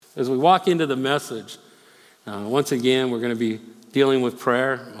As we walk into the message, once again, we're going to be dealing with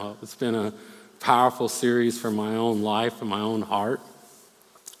prayer. It's been a powerful series for my own life and my own heart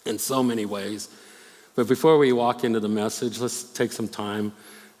in so many ways. But before we walk into the message, let's take some time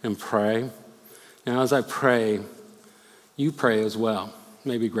and pray. Now, as I pray, you pray as well.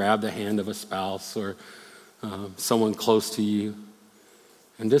 Maybe grab the hand of a spouse or someone close to you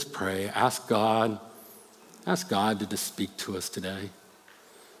and just pray. Ask God to just speak to us today,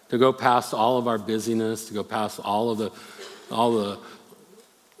 to go past all of our busyness, to go past all the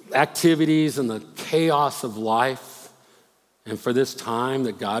activities and the chaos of life, and for this time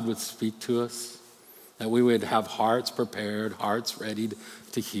that God would speak to us, that we would have hearts prepared, hearts ready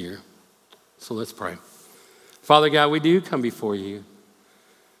to hear. So let's pray. Father God, we do come before you.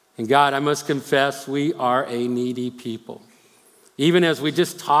 And God, I must confess we are a needy people. Even as we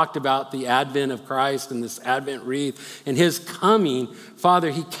just talked about the advent of Christ and this Advent wreath and his coming,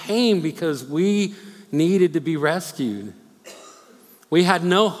 Father, he came because we needed to be rescued. We had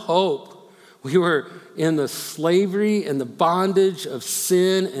no hope. We were in the slavery and the bondage of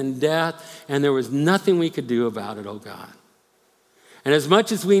sin and death, and there was nothing we could do about it, oh God. And as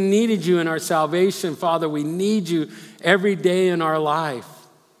much as we needed you in our salvation, Father, we need you every day in our life.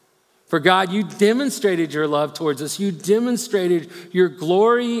 For God, you demonstrated your love towards us. You demonstrated your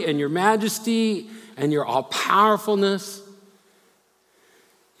glory and your majesty and your all-powerfulness.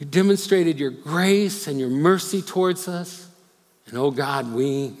 You demonstrated your grace and your mercy towards us. And oh God,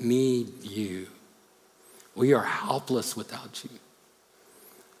 we need you. We are helpless without you.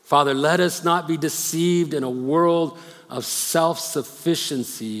 Father, let us not be deceived in a world of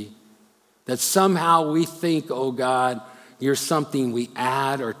self-sufficiency that somehow we think, oh God, you're something we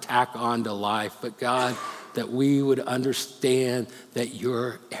add or tack on to life. But God, that we would understand that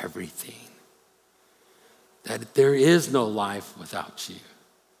you're everything. That there is no life without you.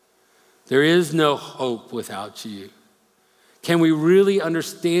 There is no hope without you. Can we really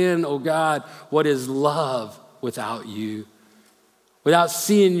understand, oh God, what is love without you? Without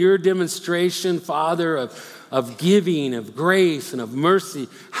seeing your demonstration, Father, of giving, of grace, and of mercy,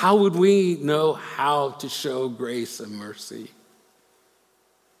 how would we know how to show grace and mercy?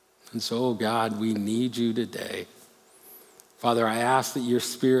 And so, oh God, we need you today. Father, I ask that your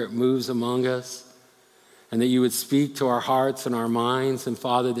Spirit moves among us and that you would speak to our hearts and our minds, and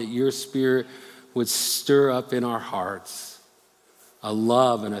Father, that your Spirit would stir up in our hearts a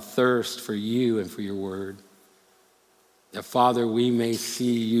love and a thirst for you and for your word. That, Father, we may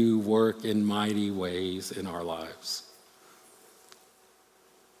see you work in mighty ways in our lives.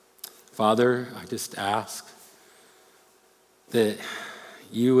 Father, I just ask that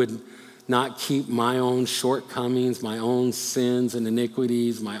you would not keep my own shortcomings, my own sins and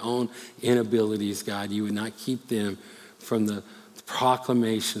iniquities, my own inabilities, God. You would not keep them from the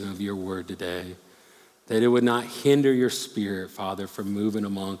proclamation of your word today. That it would not hinder your Spirit, Father, from moving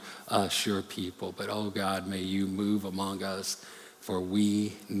among us, your people. But, oh God, may you move among us, for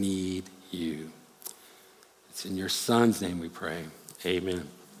we need you. It's in your Son's name we pray. Amen.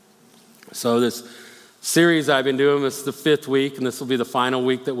 So this series I've been doing, this is the 5th week, and this will be the final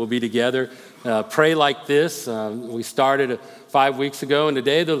week that we'll be together. Pray like this. We started 5 weeks ago, and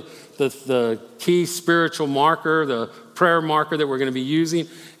today the key spiritual marker, the prayer marker that we're going to be using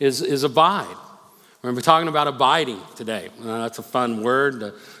is abide. We're going to be talking about abiding today. That's a fun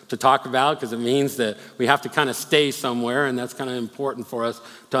word to talk about because it means that we have to kind of stay somewhere, and that's kind of important for us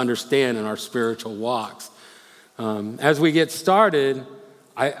to understand in our spiritual walks. As we get started,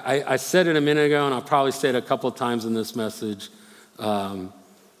 I said it a minute ago, and I'll probably say it a couple of times in this message.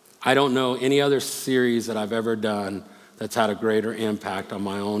 I don't know any other series that I've ever done that's had a greater impact on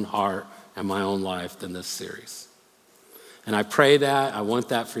my own heart and my own life than this series. And I pray that, I want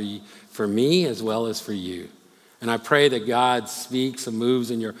that for me as well as for you. And I pray that God speaks and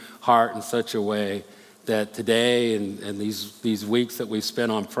moves in your heart in such a way that today and these weeks that we've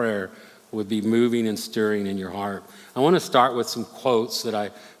spent on prayer would be moving and stirring in your heart. I want to start with some quotes that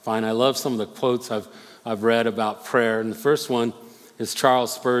I find. I love some of the quotes I've read about prayer. And the first one is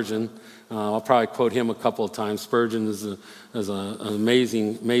Charles Spurgeon. I'll probably quote him a couple of times. Spurgeon is an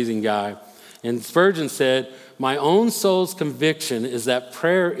amazing guy. And Spurgeon said, "My own soul's conviction is that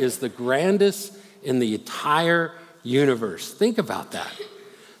prayer is the grandest in the entire universe." Think about that.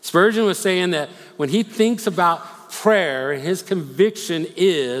 Spurgeon was saying that when he thinks about prayer, his conviction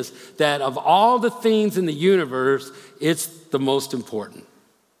is that of all the things in the universe, it's the most important.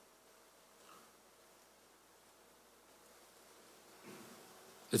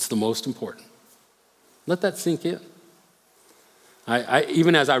 It's the most important. Let that sink in. I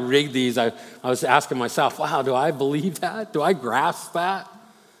even as I read these, I was asking myself, wow, do I believe that? Do I grasp that?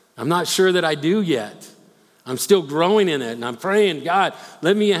 I'm not sure that I do yet. I'm still growing in it, and I'm praying, God,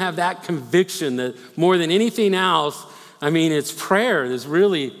 let me have that conviction that more than anything else, it's prayer is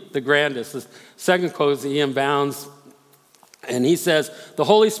really the grandest. The second quote is E.M. Bounds, and he says, the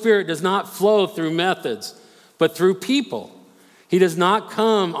Holy Spirit does not flow through methods, but through people. He does not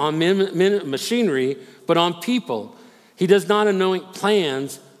come on machinery, but on people. He does not anoint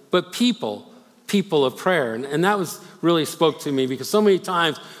plans, but people of prayer. And that really spoke to me, because so many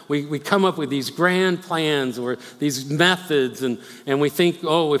times we come up with these grand plans or these methods, and we think,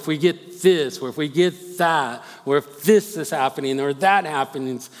 oh, if we get this, or if we get that, or if this is happening or that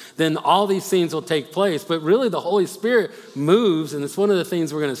happens, then all these things will take place. But really the Holy Spirit moves, and it's one of the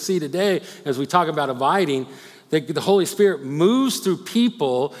things we're going to see today as we talk about abiding, that the Holy Spirit moves through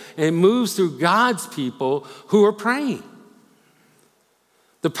people and moves through God's people who are praying.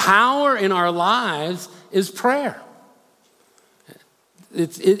 The power in our lives is prayer.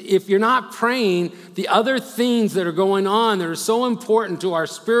 If you're not praying, the other things that are going on that are so important to our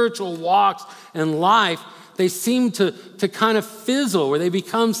spiritual walks and life, they seem to kind of fizzle, where they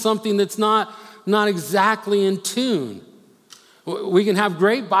become something that's not exactly in tune. We can have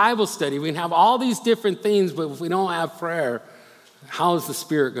great Bible study, we can have all these different things, but if we don't have prayer, how is the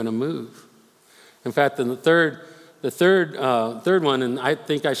Spirit going to move? In fact, in the third one, and I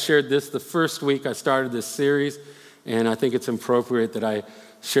think I shared this the first week I started this series, and I think it's appropriate that I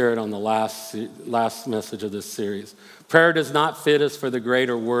share it on the last message of this series. Prayer does not fit us for the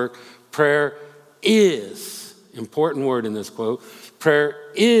greater work. Prayer is, important word in this quote, prayer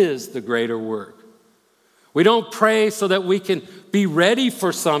is the greater work. We don't pray so that we can be ready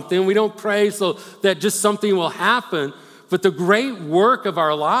for something. We don't pray so that just something will happen. But the great work of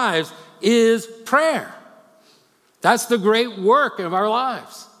our lives is prayer. That's the great work of our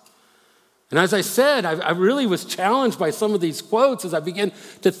lives. And as I said, I really was challenged by some of these quotes as I began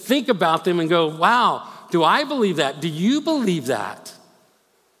to think about them and go, wow, do I believe that? Do you believe that?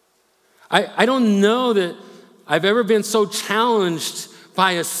 I don't know that I've ever been so challenged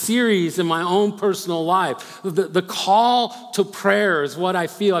by a series in my own personal life. The call to prayer is what I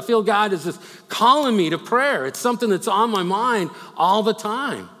feel. I feel God is just calling me to prayer. It's something that's on my mind all the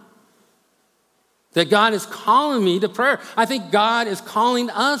time. That God is calling me to prayer. I think God is calling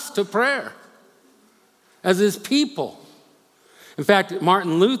us to prayer as his people. In fact,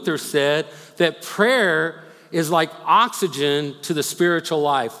 Martin Luther said that prayer is like oxygen to the spiritual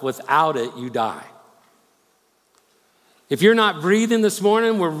life. Without it, you die. If you're not breathing this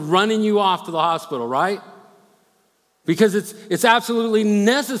morning, we're running you off to the hospital, right? Because it's absolutely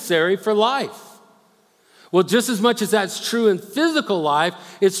necessary for life. Well, just as much as that's true in physical life,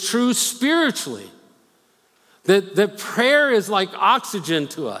 it's true spiritually. That prayer is like oxygen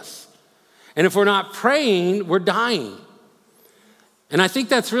to us. And if we're not praying, we're dying. And I think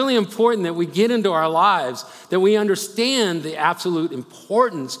that's really important that we get into our lives, that we understand the absolute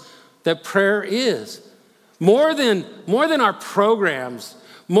importance that prayer is. More than our programs,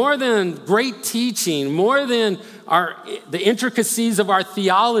 more than great teaching, more than the intricacies of our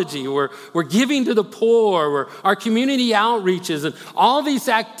theology. We're giving to the poor, our community outreaches, and all these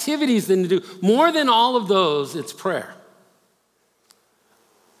activities that we do. More than all of those, it's prayer.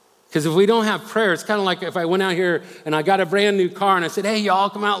 Because if we don't have prayer, it's kind of like if I went out here and I got a brand new car and I said, hey, y'all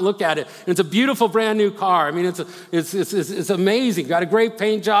come out and look at it. And it's a beautiful brand new car. It's amazing. Got a great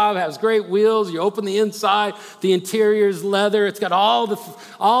paint job, has great wheels. You open the inside, the interior is leather. It's got all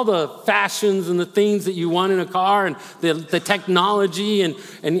the fashions and the things that you want in a car and the technology. And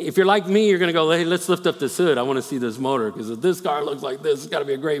if you're like me, you're going to go, hey, let's lift up this hood. I want to see this motor, because if this car looks like this, it's got to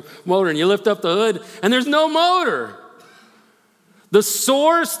be a great motor. And you lift up the hood and there's no motor. The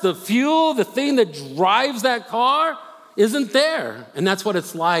source, the fuel, the thing that drives that car isn't there. And that's what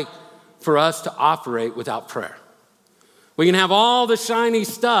it's like for us to operate without prayer. We can have all the shiny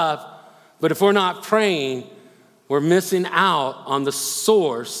stuff, but if we're not praying, we're missing out on the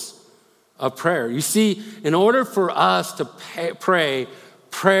source of prayer. You see, in order for us to pray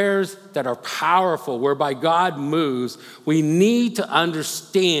prayers that are powerful, whereby God moves, we need to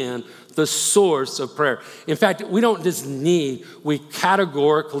understand the source of prayer. In fact, we don't just need, we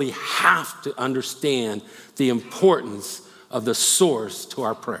categorically have to understand the importance of the source to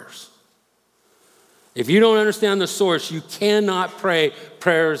our prayers. If you don't understand the source, you cannot pray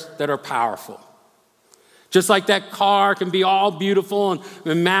prayers that are powerful. Just like that car can be all beautiful and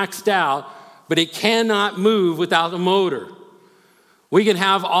maxed out, but it cannot move without a motor. We can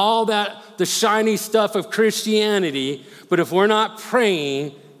have all that, the shiny stuff of Christianity, but if we're not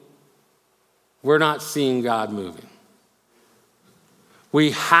praying, we're not seeing God moving.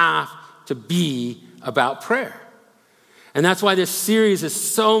 We have to be about prayer. And that's why this series has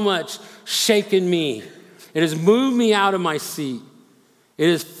so much shaken me. It has moved me out of my seat. It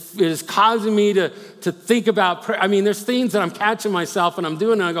is causing me to think about prayer. I mean, there's things that I'm catching myself and I'm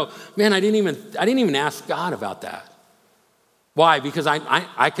doing, and I go, man, I didn't even ask God about that. Why? Because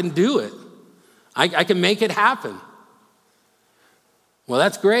I can do it. I can make it happen. Well,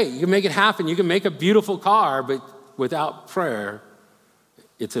 that's great. You can make it happen. You can make a beautiful car, but without prayer,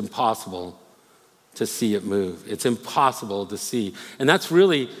 it's impossible to see it move. It's impossible to see. And that's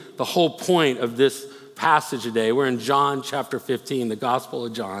really the whole point of this passage today. We're in John chapter 15, the Gospel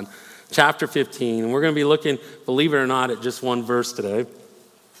of John, chapter 15. And we're going to be looking, believe it or not, at just one verse today.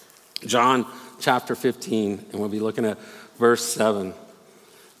 John chapter 15, and we'll be looking at verse 7.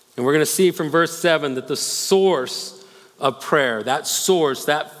 And we're going to see from verse 7 that the source of prayer, that source,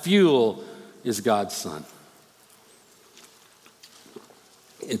 that fuel, is God's Son.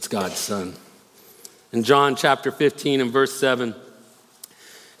 It's God's Son. In John chapter 15 and verse 7,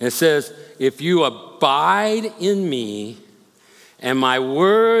 it says, if you abide in me and my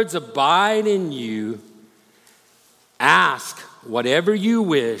words abide in you, ask whatever you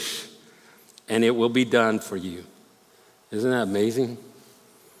wish and it will be done for you. Isn't that amazing?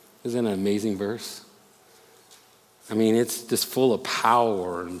 Isn't that an amazing verse? I mean, it's just full of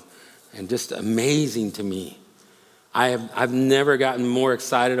power and just amazing to me. I've never gotten more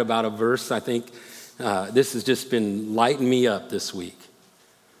excited about a verse. I think this has just been lighting me up this week.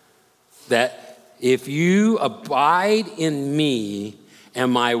 That if you abide in me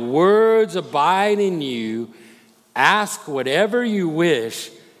and my words abide in you, ask whatever you wish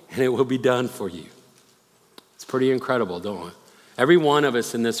and it will be done for you. It's pretty incredible, don't it? Every one of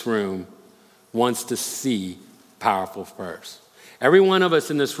us in this room wants to see powerful prayers. Every one of us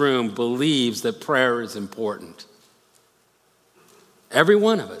in this room believes that prayer is important. Every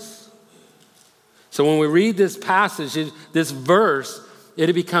one of us. So when we read this passage, this verse,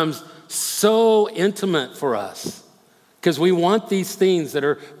 it becomes so intimate for us because we want these things that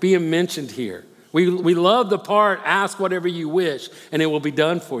are being mentioned here. We love the part, ask whatever you wish and it will be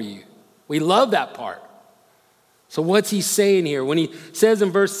done for you. We love that part. So what's he saying here? When he says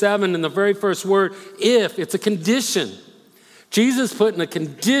in verse 7, in the very first word, if, it's a condition. Jesus putting a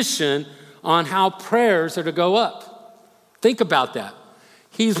condition on how prayers are to go up. Think about that.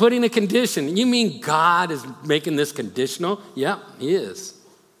 He's putting a condition. You mean God is making this conditional? Yeah, he is.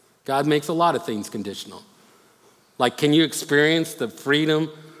 God makes a lot of things conditional. Like, can you experience the freedom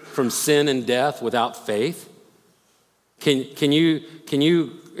from sin and death without faith? Can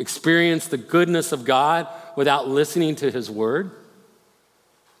you experience the goodness of God without listening to his word?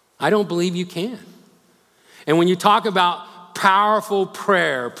 I don't believe you can. And when you talk about powerful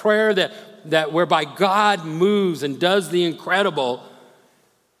prayer that whereby God moves and does the incredible,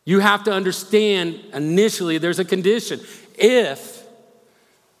 you have to understand initially there's a condition. If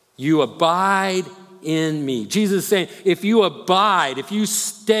you abide in me. Jesus is saying, if you abide, if you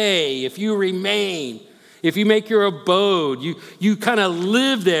stay, if you remain, if you make your abode, you kind of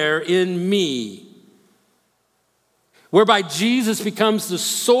live there in me. Whereby Jesus becomes the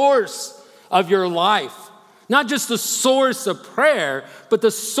source of your life. Not just the source of prayer, but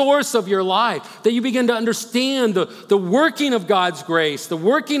the source of your life. That you begin to understand the working of God's grace, the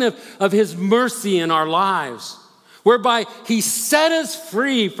working of his mercy in our lives. Whereby he set us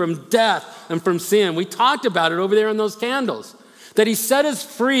free from death and from sin. We talked about it over there in those candles. That he set us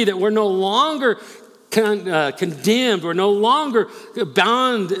free, that we're no longer condemned, we're no longer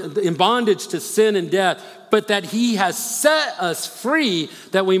bound in bondage to sin and death, but that he has set us free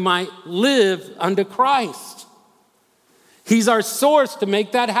that we might live unto Christ. He's our source to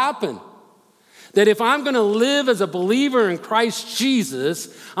make that happen. That if I'm going to live as a believer in Christ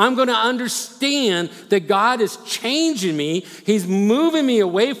Jesus, I'm going to understand that God is changing me. He's moving me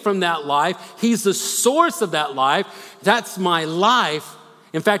away from that life. He's the source of that life. That's my life.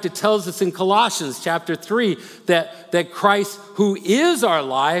 In fact, it tells us in Colossians chapter 3 that Christ, who is our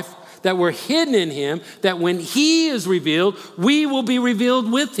life, that we're hidden in him, that when he is revealed, we will be revealed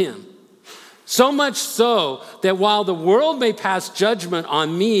with him. So much so that while the world may pass judgment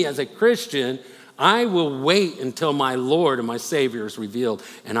on me as a Christian, I will wait until my Lord and my Savior is revealed,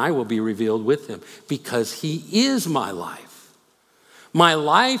 and I will be revealed with him because he is my life. My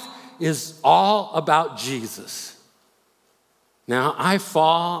life is all about Jesus. Now, I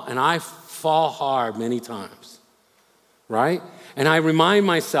fall, and I fall hard many times, right? And I remind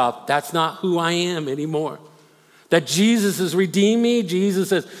myself that's not who I am anymore. That Jesus has redeemed me, Jesus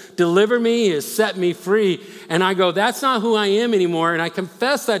has delivered me, he has set me free. And I go, that's not who I am anymore. And I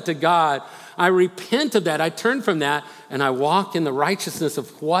confess that to God. I repent of that. I turn from that and I walk in the righteousness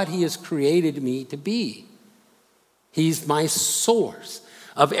of what he has created me to be. He's my source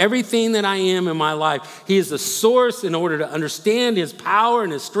of everything that I am in my life. He is the source in order to understand his power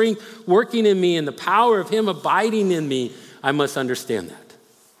and his strength working in me and the power of him abiding in me. I must understand that.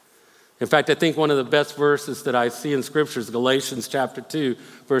 In fact, I think one of the best verses that I see in Scripture is Galatians chapter 2,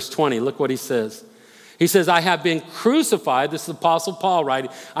 verse 20. Look what he says. He says, I have been crucified. This is Apostle Paul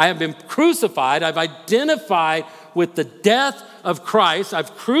writing. I have been crucified. I've identified with the death of Christ.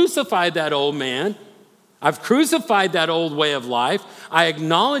 I've crucified that old man. I've crucified that old way of life. I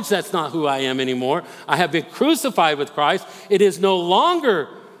acknowledge that's not who I am anymore. I have been crucified with Christ. It is no longer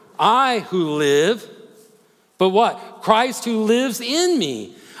I who live, but what? Christ who lives in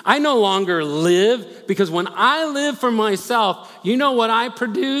me. I no longer live because when I live for myself, you know what I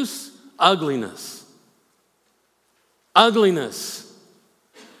produce? Ugliness. Ugliness.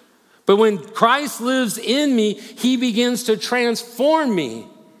 But when Christ lives in me, he begins to transform me.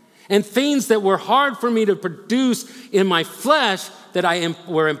 And things that were hard for me to produce in my flesh that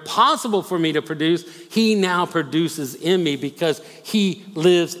were impossible for me to produce, he now produces in me because he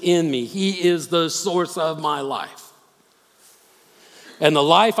lives in me. He is the source of my life. And the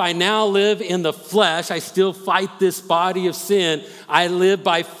life I now live in the flesh, I still fight this body of sin. I live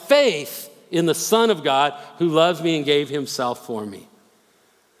by faith in the Son of God who loves me and gave himself for me.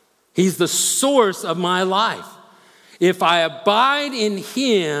 He's the source of my life. If I abide in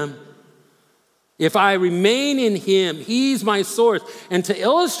him, if I remain in him, he's my source. And to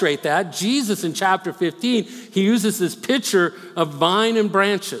illustrate that, Jesus in chapter 15, he uses this picture of vine and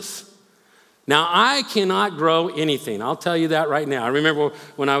branches. Now, I cannot grow anything. I'll tell you that right now. I remember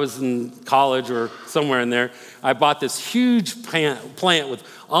when I was in college or somewhere in there, I bought this huge plant with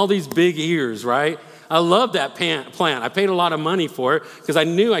all these big ears, right? I love that plant. I paid a lot of money for it because I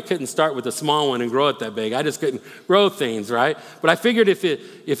knew I couldn't start with a small one and grow it that big. I just couldn't grow things, right? But I figured if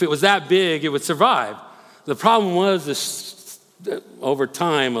it was that big, it would survive. The problem was over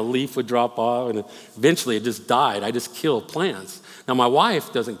time, a leaf would drop off and eventually it just died. I just killed plants. Now, my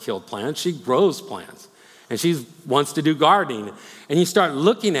wife doesn't kill plants. She grows plants. And she wants to do gardening. And you start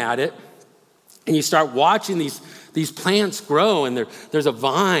looking at it and you start watching these plants grow and there's a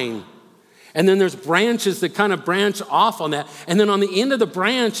vine. And then there's branches that kind of branch off on that. And then on the end of the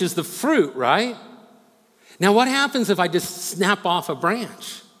branch is the fruit, right? Now, what happens if I just snap off a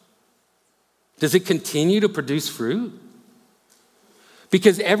branch? Does it continue to produce fruit?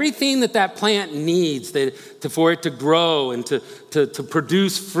 Because everything that plant needs for it to grow and to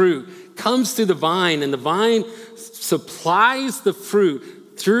produce fruit comes through the vine. And the vine supplies the fruit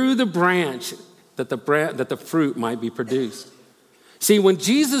through the branch that the fruit might be produced. See, when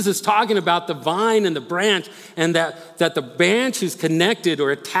Jesus is talking about the vine and the branch and that the branch is connected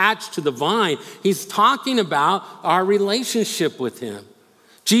or attached to the vine, he's talking about our relationship with him.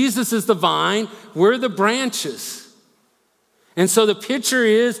 Jesus is the vine, we're the branches. And so the picture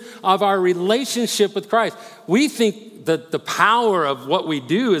is of our relationship with Christ. We think that the power of what we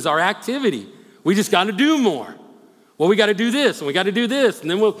do is our activity. We just got to do more. Well, we got to do this and we got to do this. And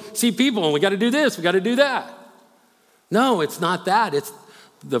then we'll see people and we got to do this, we got to do that. No, it's not that. It's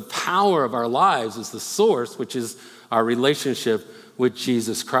the power of our lives is the source, which is our relationship with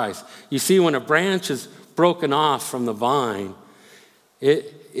Jesus Christ. You see, when a branch is broken off from the vine,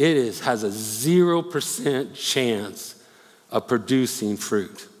 it has a 0% chance of producing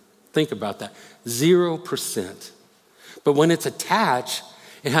fruit. Think about that, 0%. But when it's attached,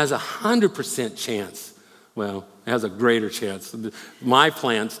 it has a 100% chance. Well, it has a greater chance. My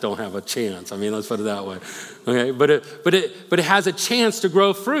plants don't have a chance. I mean, let's put it that way. Okay, but it has a chance to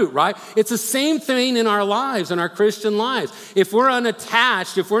grow fruit, right? It's the same thing in our lives, in our Christian lives. If we're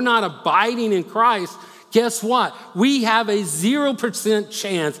unattached, if we're not abiding in Christ, guess what? We have a 0%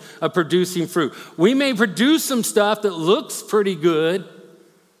 chance of producing fruit. We may produce some stuff that looks pretty good,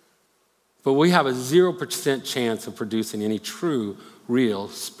 but we have a 0% chance of producing any true, real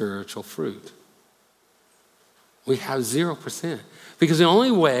spiritual fruit. We have 0%. Because the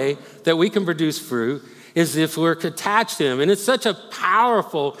only way that we can produce fruit is if we're attached to him. And it's such a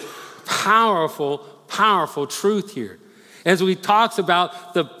powerful, powerful, powerful truth here. As we talks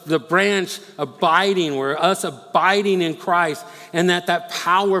about the branch abiding, where us abiding in Christ and that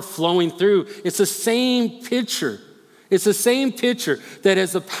power flowing through, it's the same picture. It's the same picture that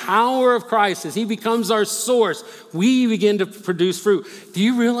as the power of Christ, as he becomes our source, we begin to produce fruit. Do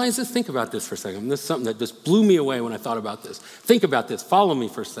you realize this? Think about this for a second. This is something that just blew me away when I thought about this. Think about this. Follow me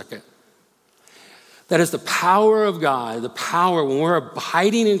for a second. That is the power of God, the power when we're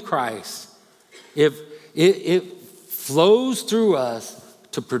abiding in Christ, if it flows through us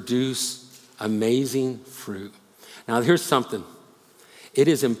to produce amazing fruit. Now, here's something. It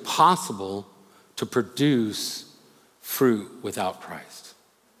is impossible to produce fruit without Christ.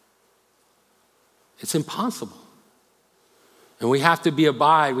 It's impossible. And we have to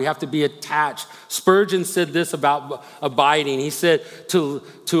abide. We have to be attached. Spurgeon said this about abiding. He said to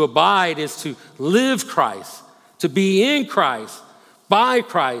abide is to live Christ, to be in Christ, by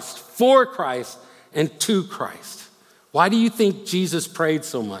Christ, for Christ, and to Christ. Why do you think Jesus prayed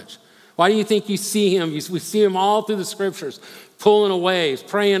so much? Why do you think you see him? We see him all through the scriptures, pulling away,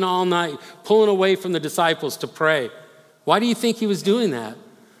 praying all night, pulling away from the disciples to pray. Why do you think he was doing that?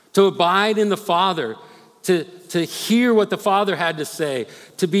 To abide in the Father, to hear what the Father had to say,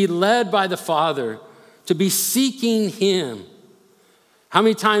 to be led by the Father, to be seeking him. How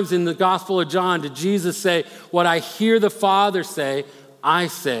many times in the Gospel of John did Jesus say, what I hear the Father say, I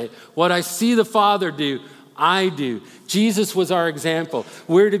say. What I see the Father do, I do. Jesus was our example.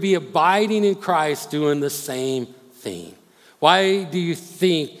 We're to be abiding in Christ doing the same thing. Why do you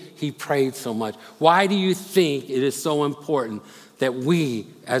think he prayed so much? Why do you think it is so important that we,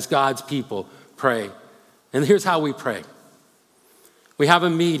 as God's people, pray? And here's how we pray. We have a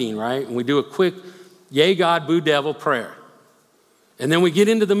meeting, right? And we do a quick, yay God, boo devil prayer. And then we get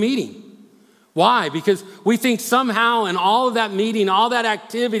into the meeting. Why? Because we think somehow in all of that meeting, all that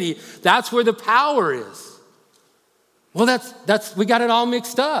activity, that's where the power is. Well, that's we got it all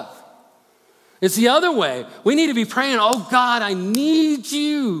mixed up. It's the other way. We need to be praying, oh God, I need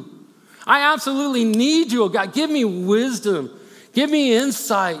you. I absolutely need you, oh God. Give me wisdom. Give me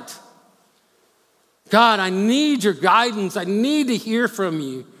insight. God, I need your guidance. I need to hear from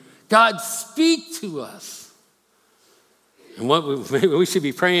you. God, speak to us. And maybe we should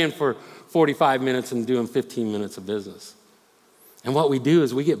be praying for 45 minutes and doing 15 minutes of business. And what we do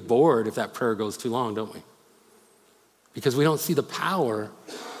is we get bored if that prayer goes too long, don't we? Because we don't see the power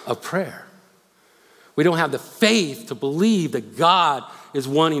of prayer. We don't have the faith to believe that God is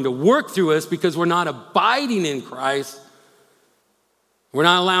wanting to work through us because we're not abiding in Christ. We're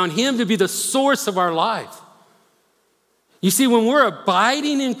not allowing him to be the source of our life. You see, when we're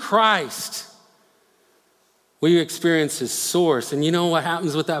abiding in Christ, we experience his source. And you know what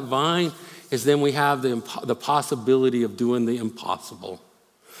happens with that vine? Is then we have the possibility of doing the impossible.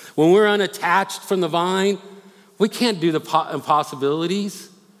 When we're unattached from the vine, we can't do the impossibilities.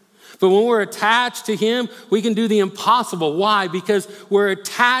 But when we're attached to him, we can do the impossible. Why? Because we're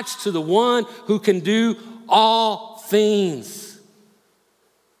attached to the one who can do all things.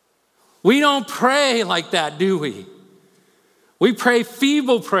 We don't pray like that, do we? We pray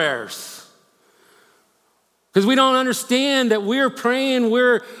feeble prayers. Because we don't understand that we're praying,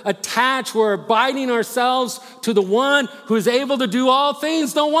 we're attached, we're abiding ourselves to the one who is able to do all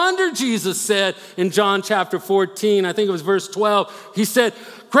things. No wonder Jesus said in John chapter 14, I think it was verse 12, he said,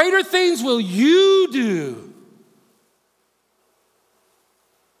 greater things will you do.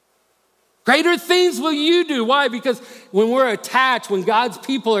 Greater things will you do. Why? Because when we're attached, when God's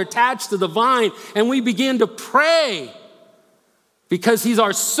people are attached to the vine and we begin to pray because he's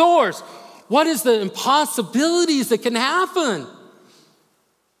our source, what is the impossibilities that can happen?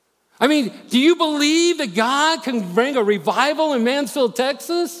 I mean, do you believe that God can bring a revival in Mansfield,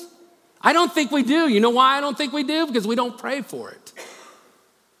 Texas? I don't think we do. You know why I don't think we do? Because we don't pray for it.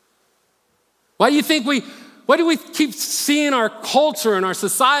 Why do we keep seeing our culture and our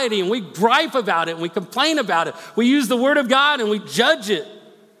society and we gripe about it and we complain about it? We use the word of God and we judge it.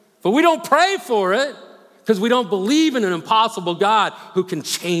 But we don't pray for it because we don't believe in an impossible God who can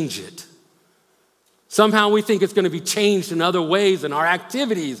change it. Somehow we think it's going to be changed in other ways in our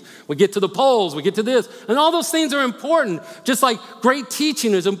activities. We get to the polls, we get to this. And all those things are important. Just like great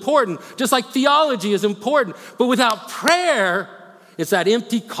teaching is important. Just like theology is important. But without prayer, it's that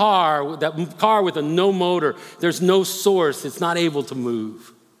empty car, that car with a no motor. There's no source. It's not able to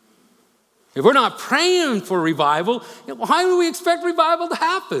move. If we're not praying for revival, how do we expect revival to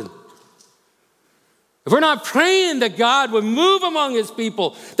happen? If we're not praying that God would move among his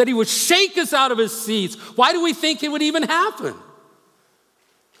people, that he would shake us out of his seats, why do we think it would even happen?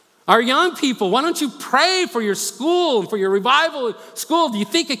 Our young people, why don't you pray for your school and for your revival at school? Do you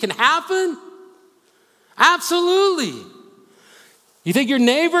think it can happen? Absolutely. You think your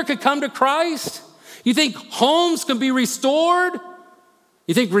neighbor could come to Christ? You think homes can be restored?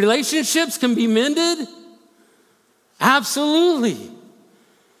 You think relationships can be mended? Absolutely.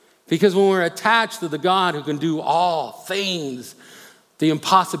 Because when we're attached to the God who can do all things, the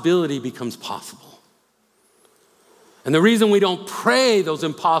impossibility becomes possible. And the reason we don't pray those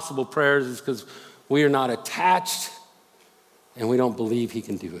impossible prayers is because we are not attached and we don't believe he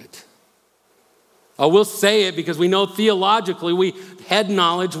can do it. Oh, we'll say it because we know theologically, we head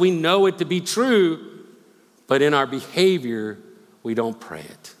knowledge, we know it to be true, but in our behavior, we don't pray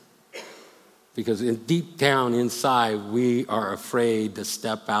it. Because deep down inside, we are afraid to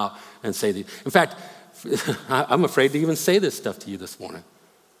step out and say these. In fact, I'm afraid to even say this stuff to you this morning.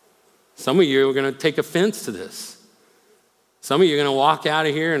 Some of you are going to take offense to this. Some of you are going to walk out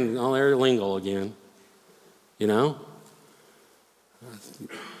of here and, oh, there's lingo again. You know?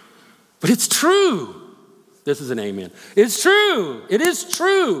 But it's true. This is an amen. It's true. It is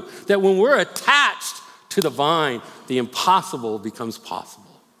true that when we're attached to the vine, the impossible becomes possible.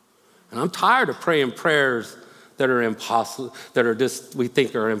 And I'm tired of praying prayers that are impossible, that are just, we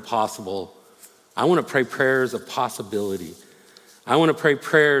think are impossible. I want to pray prayers of possibility. I want to pray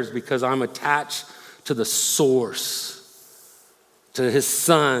prayers because I'm attached to the source, to his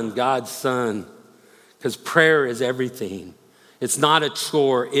son, God's son, because prayer is everything. It's not a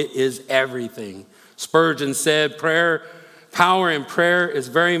chore, it is everything. Spurgeon said, power in prayer is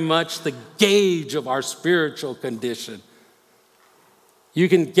very much the gauge of our spiritual condition. You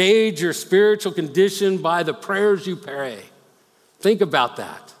can gauge your spiritual condition by the prayers you pray. Think about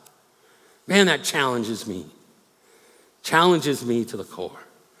that. Man, that challenges me. Challenges me to the core.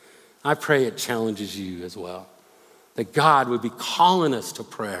 I pray it challenges you as well. That God would be calling us to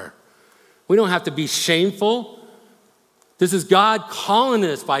prayer. We don't have to be shameful. This is God calling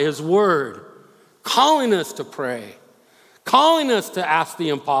us by his word, calling us to pray, calling us to ask the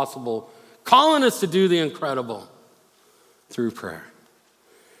impossible, calling us to do the incredible through prayer.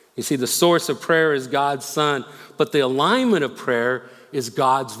 You see, the source of prayer is God's son, but the alignment of prayer is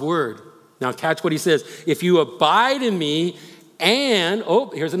God's word. Now catch what he says. If you abide in me and,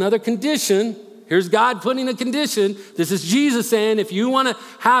 here's another condition. Here's God putting a condition. This is Jesus saying, if you want to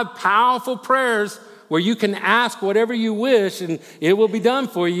have powerful prayers where you can ask whatever you wish and it will be done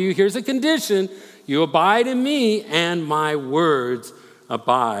for you, here's a condition. You abide in me and my words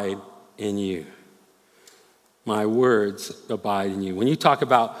abide in you. My words abide in you. When you talk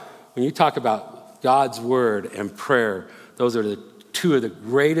about God's word and prayer, those are the two of the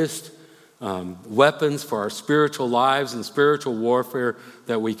greatest weapons for our spiritual lives and spiritual warfare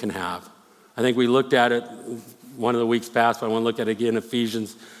that we can have. I think we looked at it one of the weeks past, but I want to look at it again,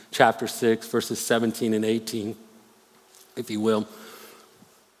 Ephesians chapter 6, verses 17 and 18, if you will.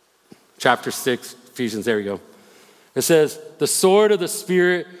 Chapter 6, Ephesians, there you go. It says, the sword of the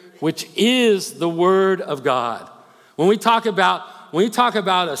Spirit, which is the word of God. When we talk about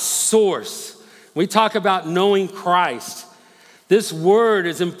a source, we talk about knowing Christ. This word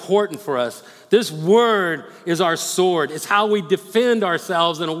is important for us. This word is our sword. It's how we defend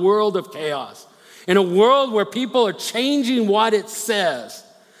ourselves in a world of chaos. In a world where people are changing what it says.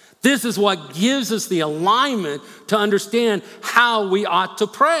 This is what gives us the alignment to understand how we ought to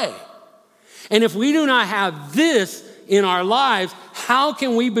pray. And if we do not have this in our lives, how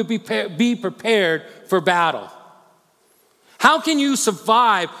can we be prepared for battle? How can you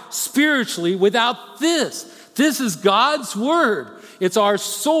survive spiritually without this? This is God's word. It's our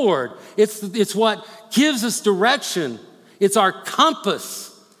sword. It's what gives us direction. It's our compass.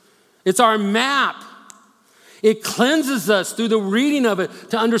 It's our map. It cleanses us through the reading of it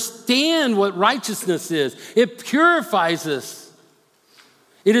to understand what righteousness is. It purifies us.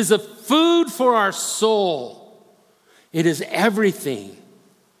 It is a food for our soul. It is everything.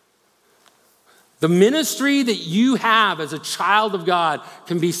 The ministry that you have as a child of God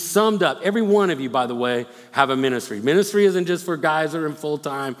can be summed up. Every one of you, by the way, have a ministry. Ministry isn't just for guys that are in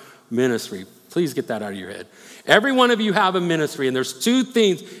full-time ministry. Please get that out of your head. Every one of you have a ministry, and there's two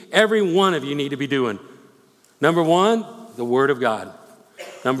things every one of you need to be doing. Number one, the Word of God.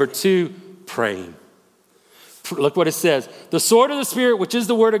 Number two, praying. Look what it says. The sword of the Spirit, which is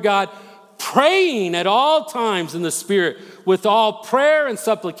the Word of God, praying at all times in the Spirit with all prayer and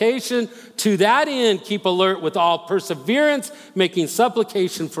supplication. To that end, keep alert with all perseverance, making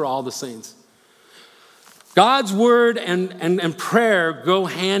supplication for all the saints. God's word and prayer go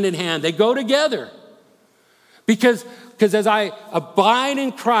hand in hand. They go together. Because as I abide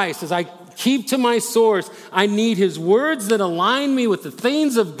in Christ, as I keep to my source, I need his words that align me with the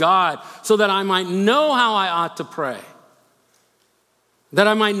things of God so that I might know how I ought to pray. That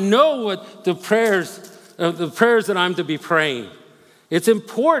I might know what the prayers that I'm to be praying. It's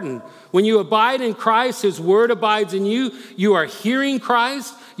important. When you abide in Christ, his word abides in you. You are hearing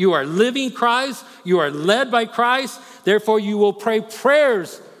Christ. You are living Christ. You are led by Christ. Therefore, you will pray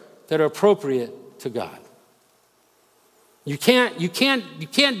prayers that are appropriate to God. You can't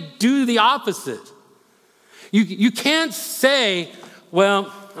do the opposite. You can't say,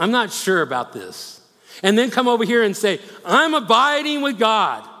 well, I'm not sure about this. And then come over here and say, I'm abiding with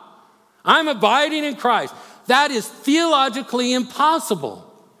God. I'm abiding in Christ. That is theologically impossible.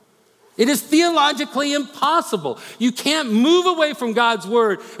 It is theologically impossible. You can't move away from God's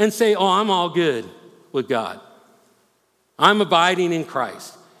word and say, oh, I'm all good with God. I'm abiding in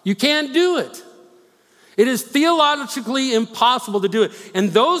Christ. You can't do it. It is theologically impossible to do it. And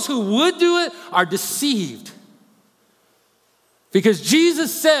those who would do it are deceived. Because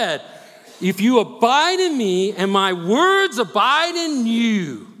Jesus said, if you abide in me and my words abide in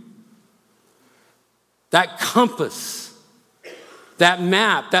you, that compass, that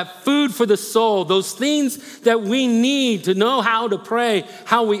map, that food for the soul, those things that we need to know how to pray,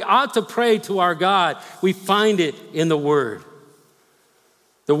 how we ought to pray to our God, we find it in the Word.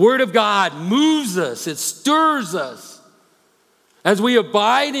 The Word of God moves us. It stirs us. As we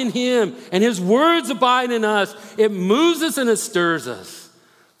abide in Him and His words abide in us, it moves us and it stirs us.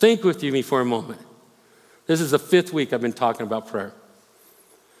 Think with me for a moment. This is the 5th week I've been talking about prayer.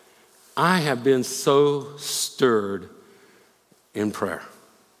 I have been so stirred in prayer.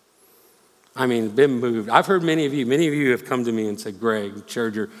 I mean, been moved. I've heard many of you have come to me and said, Greg,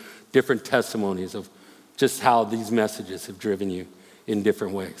 shared your different testimonies of just how these messages have driven you in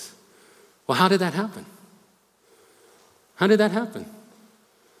different ways. Well, how did that happen? How did that happen?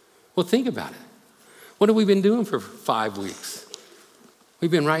 Well, think about it. What have we been doing for 5 weeks?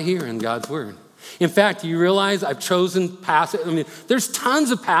 We've been right here in God's Word. In fact, do you realize I've chosen passages? I mean, there's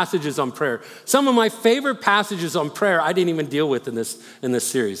tons of passages on prayer. Some of my favorite passages on prayer I didn't even deal with in this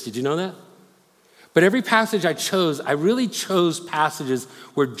series. Did you know that? But every passage I chose, I really chose passages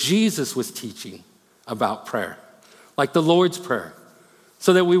where Jesus was teaching about prayer, like the Lord's Prayer,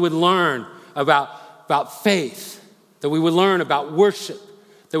 so that we would learn about faith, that we would learn about worship,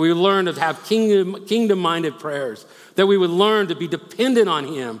 that we would learn to have kingdom-minded prayers, that we would learn to be dependent on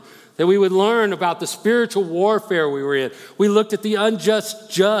Him, that we would learn about the spiritual warfare we were in. We looked at the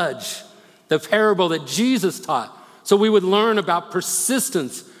unjust judge, the parable that Jesus taught, so we would learn about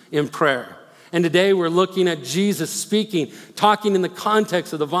persistence in prayer. And today we're looking at Jesus speaking, talking in the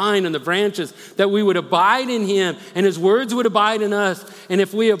context of the vine and the branches, that we would abide in Him and His words would abide in us. And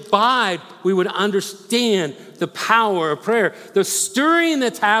if we abide, we would understand the power of prayer. The stirring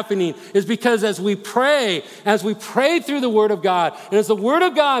that's happening is because as we pray through the Word of God, and as the Word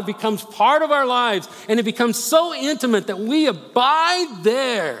of God becomes part of our lives, and it becomes so intimate that we abide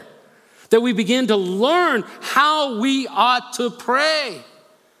there, that we begin to learn how we ought to pray.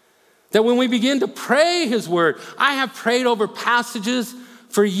 That when we begin to pray His Word, I have prayed over passages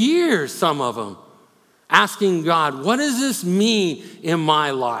for years, some of them, asking God, what does this mean in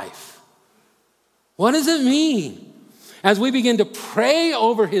my life? What does it mean? As we begin to pray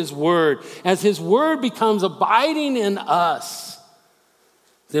over His Word, as His Word becomes abiding in us,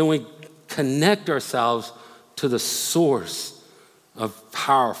 then we connect ourselves to the source of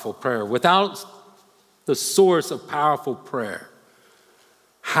powerful prayer. Without the source of powerful prayer,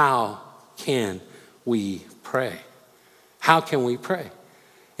 how can we pray? How can we pray?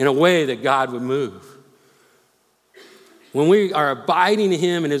 In a way that God would move. When we are abiding in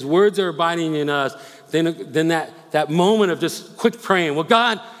Him and His words are abiding in us, then that moment of just quick praying, well,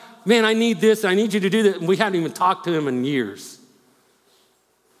 God, man, I need this, I need you to do that. And we haven't even talked to Him in years.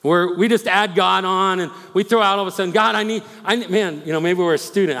 Where we just add God on and we throw out all of a sudden, God, maybe we're a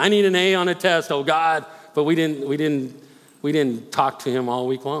student. I need an A on a test, oh God. But we didn't talk to Him all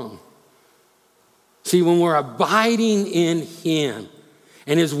week long. See, when we're abiding in Him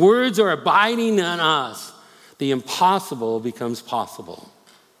and His words are abiding in us, the impossible becomes possible.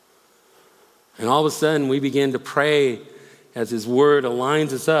 And all of a sudden, we begin to pray as His Word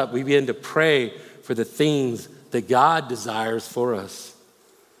aligns us up. We begin to pray for the things that God desires for us.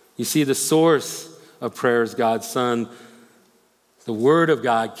 You see, the source of prayer is God's Son. The Word of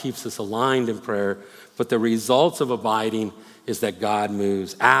God keeps us aligned in prayer, but the results of abiding is that God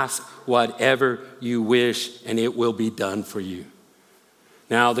moves. Ask whatever you wish, and it will be done for you.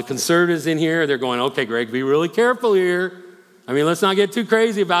 Now, the conservatives in here, they're going, okay, Greg, be really careful here. I mean, let's not get too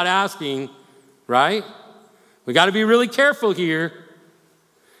crazy about asking, right? We got to be really careful here.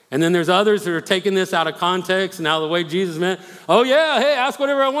 And then there's others that are taking this out of context and out of the way Jesus meant. Oh, yeah, hey, ask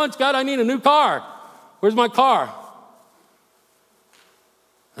whatever I want. God, I need a new car. Where's my car?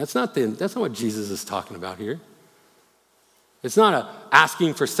 That's not what Jesus is talking about here. It's not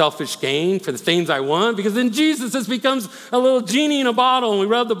asking for selfish gain for the things I want, because then Jesus just becomes a little genie in a bottle, and we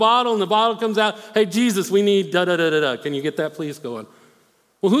rub the bottle, and the bottle comes out. Hey, Jesus, we need da-da-da-da-da. Can you get that, please? Go on.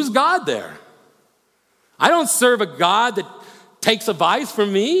 Well, who's God there? I don't serve a God that takes advice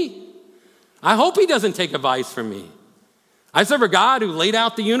from me. I hope He doesn't take advice from me. I serve a God who laid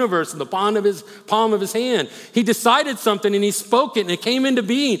out the universe in the palm of his hand. He decided something and he spoke it and it came into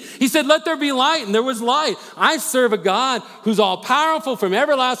being. He said, let there be light, and there was light. I serve a God who's all powerful from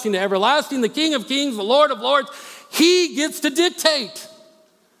everlasting to everlasting, the King of kings, the Lord of lords. He gets to dictate.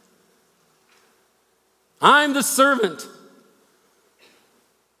 I'm the servant.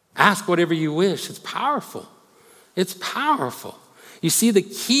 Ask whatever you wish. It's powerful. It's powerful. You see, the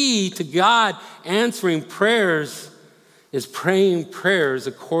key to God answering prayers is praying prayers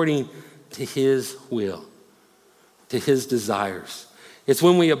according to his will, to his desires. It's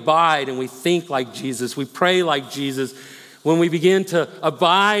when we abide and we think like Jesus, we pray like Jesus. When we begin to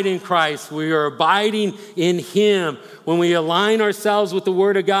abide in Christ, we are abiding in him. When we align ourselves with the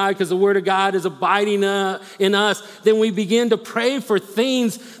Word of God, because the Word of God is abiding in us, then we begin to pray for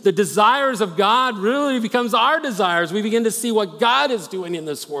things. The desires of God really becomes our desires. We begin to see what God is doing in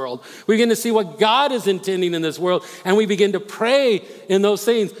this world. We begin to see what God is intending in this world, and we begin to pray in those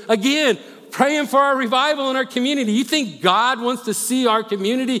things. Again, praying for our revival in our community. You think God wants to see our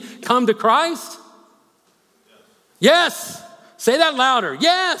community come to Christ? Yes. Say that louder.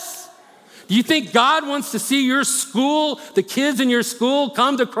 Yes. Do you think God wants to see your school, the kids in your school,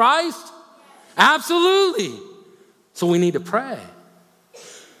 come to Christ? Absolutely. So we need to pray.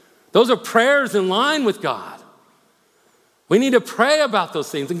 Those are prayers in line with God. We need to pray about those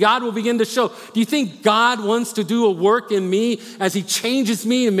things, and God will begin to show. Do you think God wants to do a work in me as he changes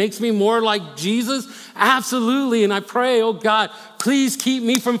me and makes me more like Jesus? Absolutely. And I pray, oh God, please keep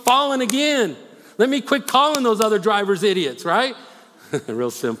me from falling again. Let me quit calling those other drivers idiots, right? Real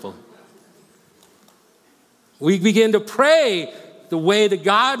simple. We begin to pray the way that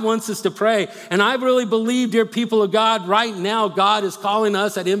God wants us to pray. And I really believe, dear people of God, right now God is calling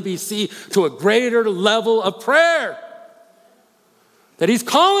us at MBC to a greater level of prayer. That he's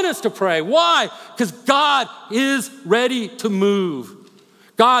calling us to pray. Why? Because God is ready to move.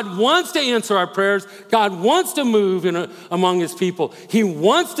 God wants to answer our prayers. God wants to move among his people. He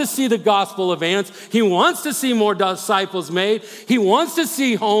wants to see the gospel advance. He wants to see more disciples made. He wants to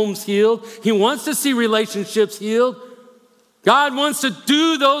see homes healed. He wants to see relationships healed. God wants to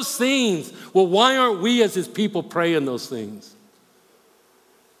do those things. Well, why aren't we as his people praying those things?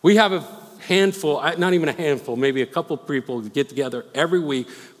 We have a handful, not even a handful, maybe a couple people get together every week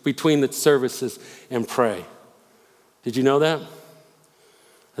between the services and pray. Did you know that?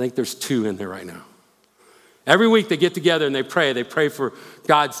 I think there's 2 in there right now. Every week they get together and they pray. They pray for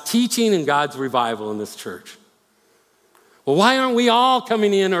God's teaching and God's revival in this church. Well, why aren't we all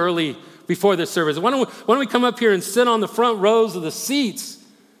coming in early before the service? Why don't we come up here and sit on the front rows of the seats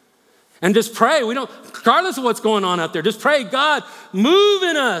and just pray? We don't, regardless of what's going on out there, just pray, God, move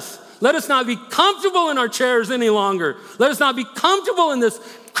in us. Let us not be comfortable in our chairs any longer. Let us not be comfortable in this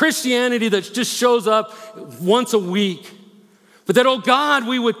Christianity that just shows up once a week. But that, oh God,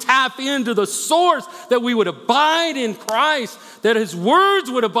 we would tap into the source, that we would abide in Christ, that his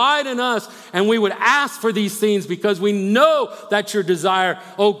words would abide in us, and we would ask for these things because we know that's your desire.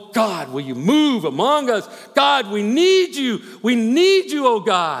 Oh God, will you move among us? God, we need you. We need you, oh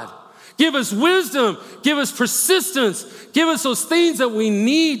God. Give us wisdom. Give us persistence. Give us those things that we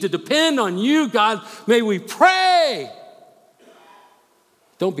need to depend on you, God. May we pray.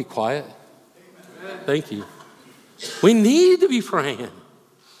 Don't be quiet. Thank you. We need to be praying.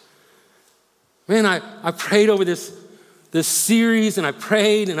 Man, I prayed over this series, and I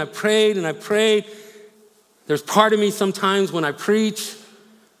prayed and I prayed and I prayed. There's part of me sometimes when I preach,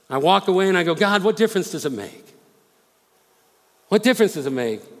 I walk away and I go, God, what difference does it make? What difference does it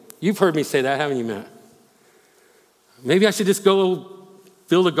make? You've heard me say that, haven't you, Matt? Maybe I should just go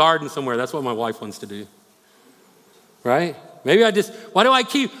build a garden somewhere. That's what my wife wants to do. Right? Maybe why do I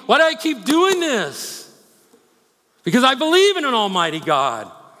keep doing this? Because I believe in an almighty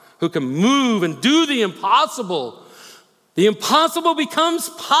God who can move and do the impossible. The impossible becomes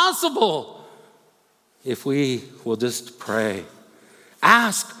possible if we will just pray.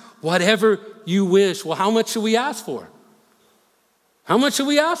 Ask whatever you wish. Well, how much should we ask for? How much should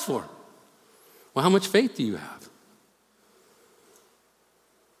we ask for? Well, how much faith do you have?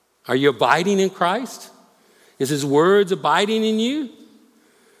 Are you abiding in Christ? Is his words abiding in you?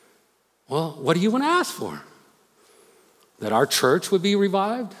 Well, what do you want to ask for? That our church would be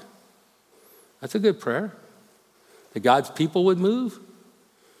revived? That's a good prayer. That God's people would move?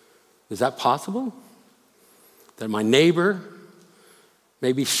 Is that possible? That my neighbor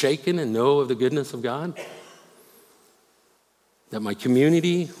may be shaken and know of the goodness of God? That my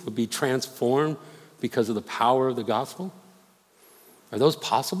community would be transformed because of the power of the gospel? Are those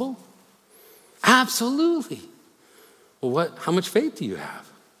possible? Absolutely. Well, how much faith do you have?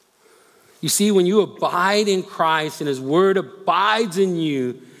 You see, when you abide in Christ and his word abides in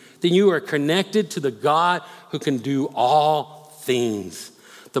you, then you are connected to the God who can do all things.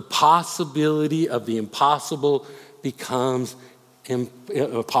 The possibility of the impossible becomes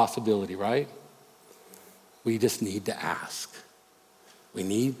a possibility, right? We just need to ask. We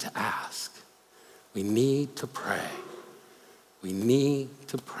need to ask. We need to pray. We need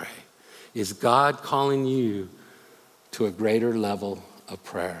to pray. Is God calling you to a greater level of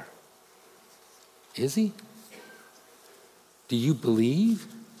prayer? Is he? Do you believe?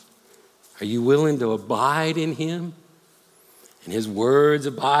 Are you willing to abide in him? And his words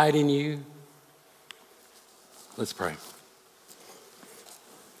abide in you? Let's pray.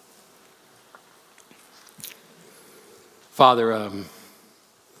 Father,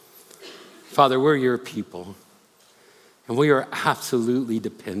 we're your people, and we are absolutely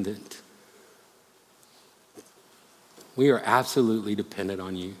dependent. We are absolutely dependent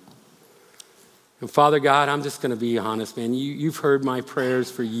on you. And Father God, I'm just going to be honest, man. You've heard my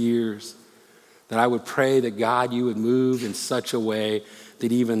prayers for years, that I would pray that God, you would move in such a way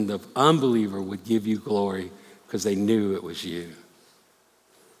that even the unbeliever would give you glory because they knew it was you.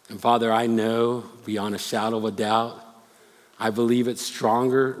 And Father, I know beyond a shadow of a doubt, I believe it's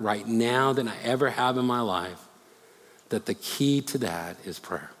stronger right now than I ever have in my life, that the key to that is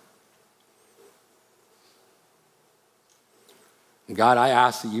prayer. And God, I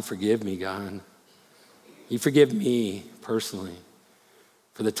ask that you forgive me, God. You forgive me personally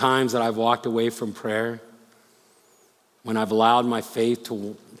for the times that I've walked away from prayer, when I've allowed my faith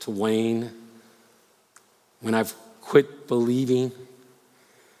to wane, when I've quit believing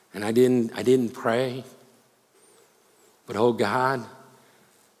and I didn't pray. But oh God,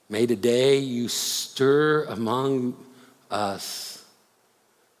 may today you stir among us.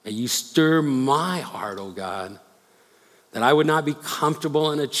 May you stir my heart, oh God, that I would not be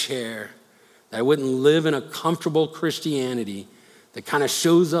comfortable in a chair, that I wouldn't live in a comfortable Christianity that kind of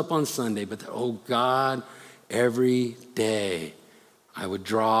shows up on Sunday, but that, oh God, every day I would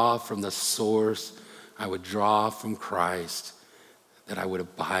draw from the source, I would draw from Christ, that I would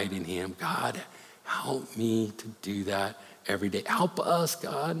abide in him. God, help me to do that every day. Help us,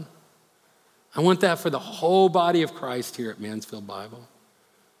 God. I want that for the whole body of Christ here at Mansfield Bible.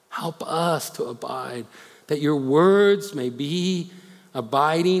 Help us to abide, that your words may be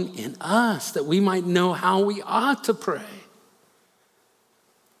abiding in us, that we might know how we ought to pray.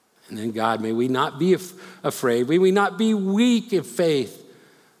 And then, God, may we not be afraid. May we not be weak in faith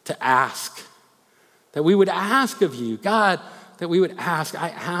to ask, that we would ask of you, God, that we would ask. I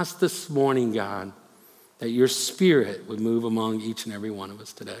asked this morning, God, that your spirit would move among each and every one of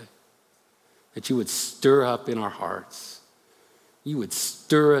us today, that you would stir up in our hearts. You would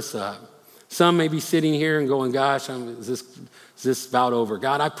stir us up. Some may be sitting here and going, gosh, is this about over?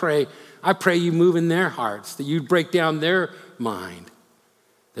 God, I pray you move in their hearts, that you'd break down their mind,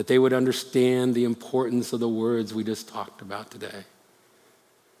 that they would understand the importance of the words we just talked about today.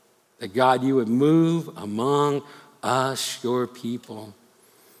 That God, you would move among us, your people,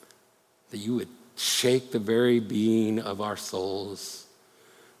 that you would shake the very being of our souls,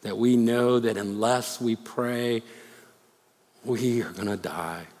 that we know that unless we pray, we are going to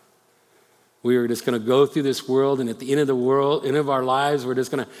die. We are just going to go through this world, and at the end of the world, end of our lives, we're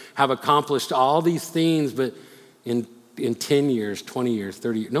just going to have accomplished all these things, but in 10 years, 20 years,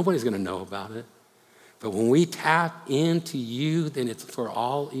 30 years, nobody's going to know about it. But when we tap into you, then it's for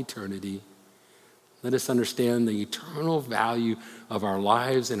all eternity. Let us understand the eternal value of our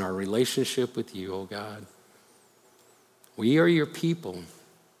lives and our relationship with you, oh God. We are your people.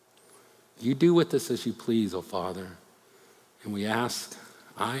 You do with us as you please, oh Father. And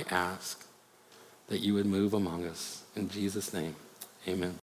I ask, that you would move among us. In Jesus' name, amen.